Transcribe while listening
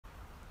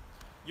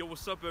Yo,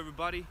 what's up,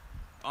 everybody?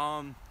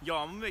 I'm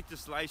gonna make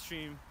this live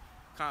stream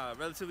kind of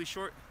relatively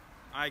short.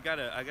 I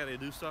gotta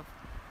do stuff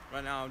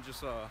right now. I'm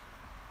just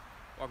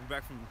walking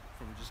back from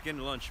just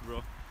getting lunch,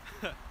 bro.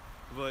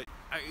 But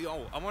I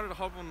wanted to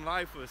hop on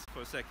live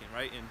for a second,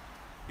 right, and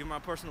give my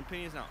personal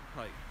opinions now.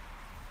 Like,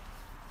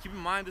 keep in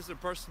mind, these are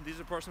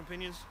personal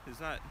opinions.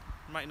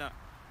 Might not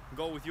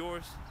go with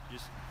yours.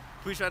 Just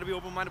please try to be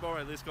open-minded. All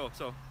right, let's go.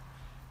 So,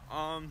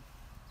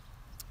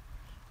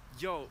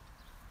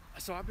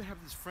 so I've been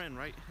having this friend,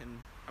 right?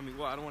 And I mean,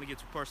 well, I don't want to get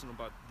too personal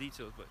about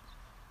details, but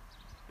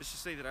let's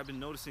just say that I've been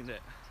noticing that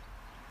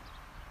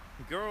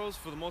girls,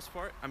 for the most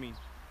part, I mean,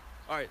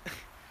 all right,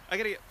 I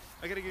gotta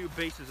give you a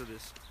basis of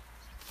this.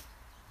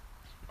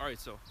 All right,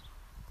 so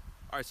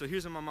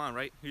here's in my mind,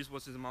 right? Here's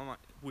what's in my mind.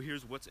 Well,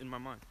 here's what's in my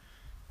mind.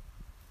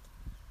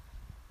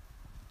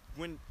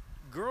 When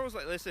girls,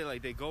 like, let's say,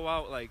 like, they go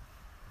out, like,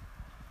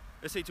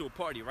 let's say to a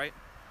party, right?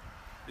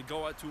 They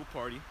go out to a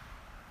party,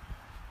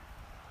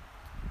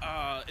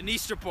 an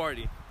Easter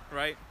party,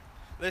 right?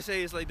 Let's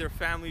say it's like their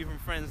family, even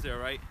friends there,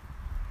 right?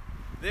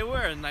 They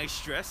wear a nice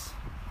dress.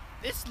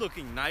 It's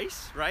looking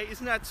nice, right?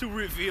 It's not too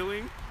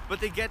revealing, but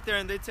they get there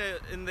and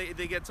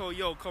they get told,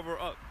 "Yo, cover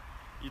up.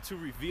 You're too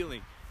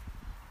revealing."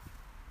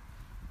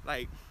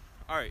 Like,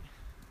 all right,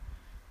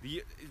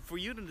 for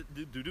you to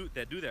do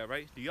that,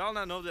 right? Do y'all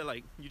not know that,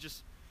 like, you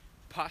just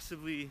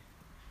possibly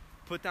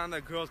put down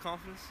that girl's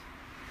confidence?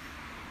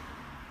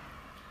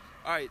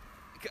 All right,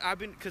 I've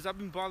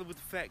been bothered with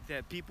the fact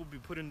that people be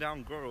putting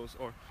down girls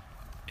or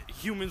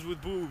humans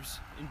with boobs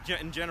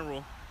in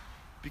general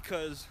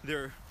because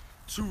they're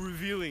too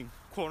revealing,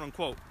 quote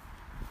unquote,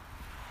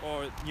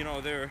 or, you know,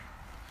 they're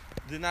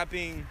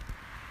being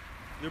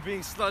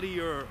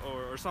slutty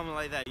or something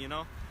like that, you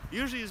know.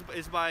 Usually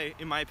it's by,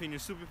 in my opinion,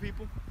 stupid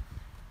people.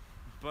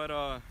 But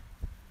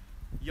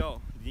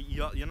y'all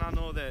not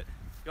know that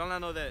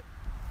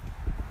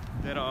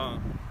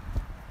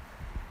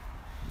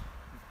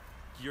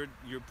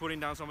you're putting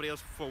down somebody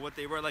else for what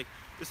they were. Like,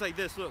 it's like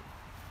this. Look,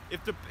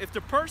 if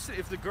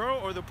the girl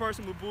or the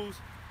person with boobs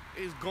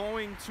is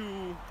going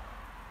to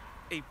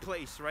a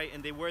place, right,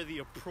 and they wear the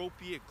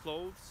appropriate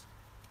clothes,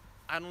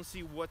 I don't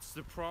see what's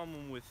the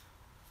problem with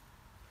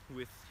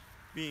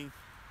being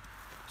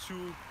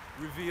too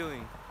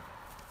revealing,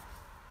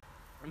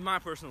 in my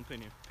personal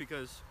opinion.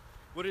 Because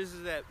what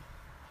is that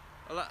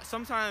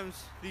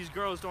sometimes these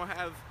girls don't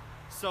have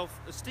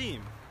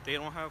self-esteem, they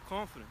don't have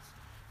confidence,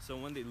 so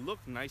when they look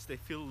nice they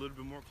feel a little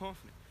bit more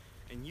confident,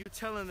 and you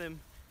telling them,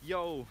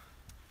 "Yo,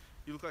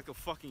 you look like a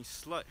fucking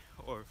slut,"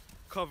 or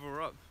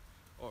 "cover up,"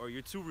 or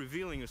 "you're too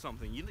revealing," or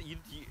something.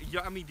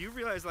 I mean, do you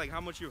realize, like, how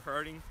much you're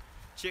hurting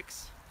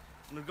chicks?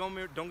 And don't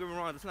get me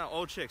wrong, it's not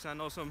all chicks. I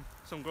know some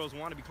girls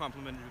want to be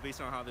complimented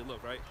based on how they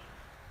look, right?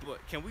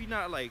 But can we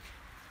not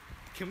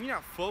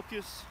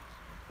focus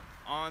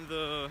on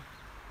the,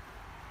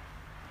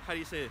 how do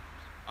you say it,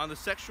 on the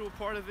sexual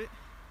part of it?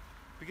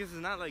 Because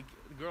it's not like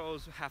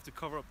girls have to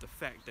cover up the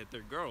fact that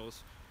they're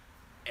girls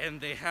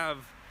and they have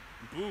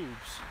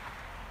boobs.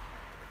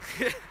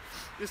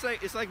 It's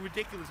like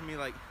ridiculous to me.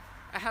 Like,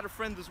 I had a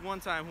friend this one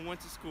time who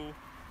went to school.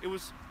 It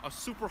was a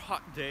super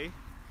hot day.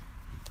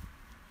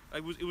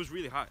 Like, it was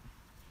really hot.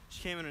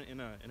 She came in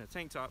a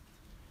tank top,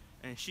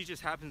 and she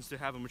just happens to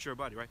have a mature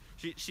body, right?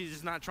 She's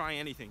just not trying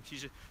anything.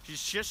 She's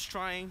just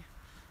trying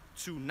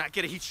to not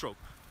get a heat stroke,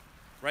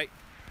 right?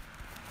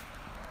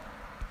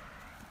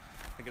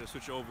 I gotta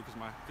switch over because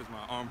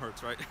my arm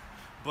hurts, right?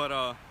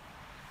 But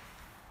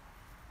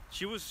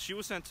she was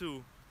sent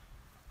to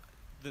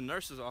the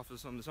nurse's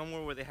office,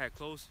 somewhere where they had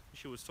clothes.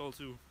 She was told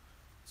to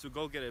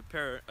go get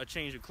a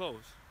change of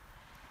clothes,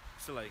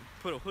 so, like,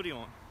 put a hoodie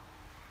on.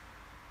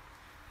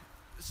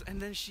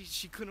 And then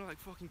she couldn't, like,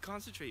 fucking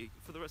concentrate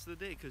for the rest of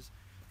the day because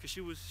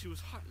she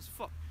was hot as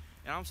fuck.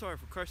 And I'm sorry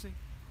for cursing.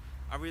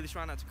 I really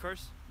try not to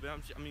curse, but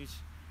I mean,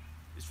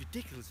 it's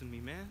ridiculous to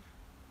me, man.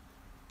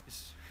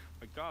 It's,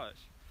 my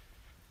gosh.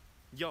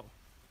 Yo,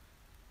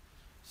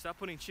 stop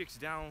putting chicks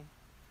down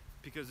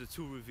because they're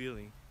too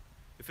revealing.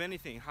 If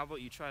anything, how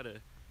about you try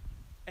to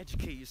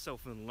educate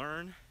yourself and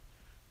learn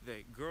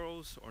that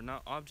girls are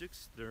not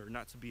objects. They're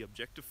not to be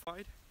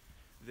objectified.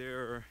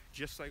 They're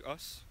just like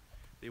us.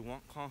 They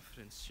want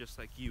confidence just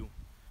like you.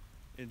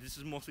 And this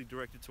is mostly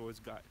directed towards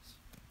guys.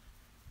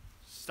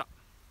 Stop.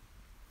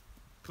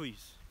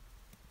 Please.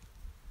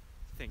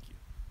 Thank you.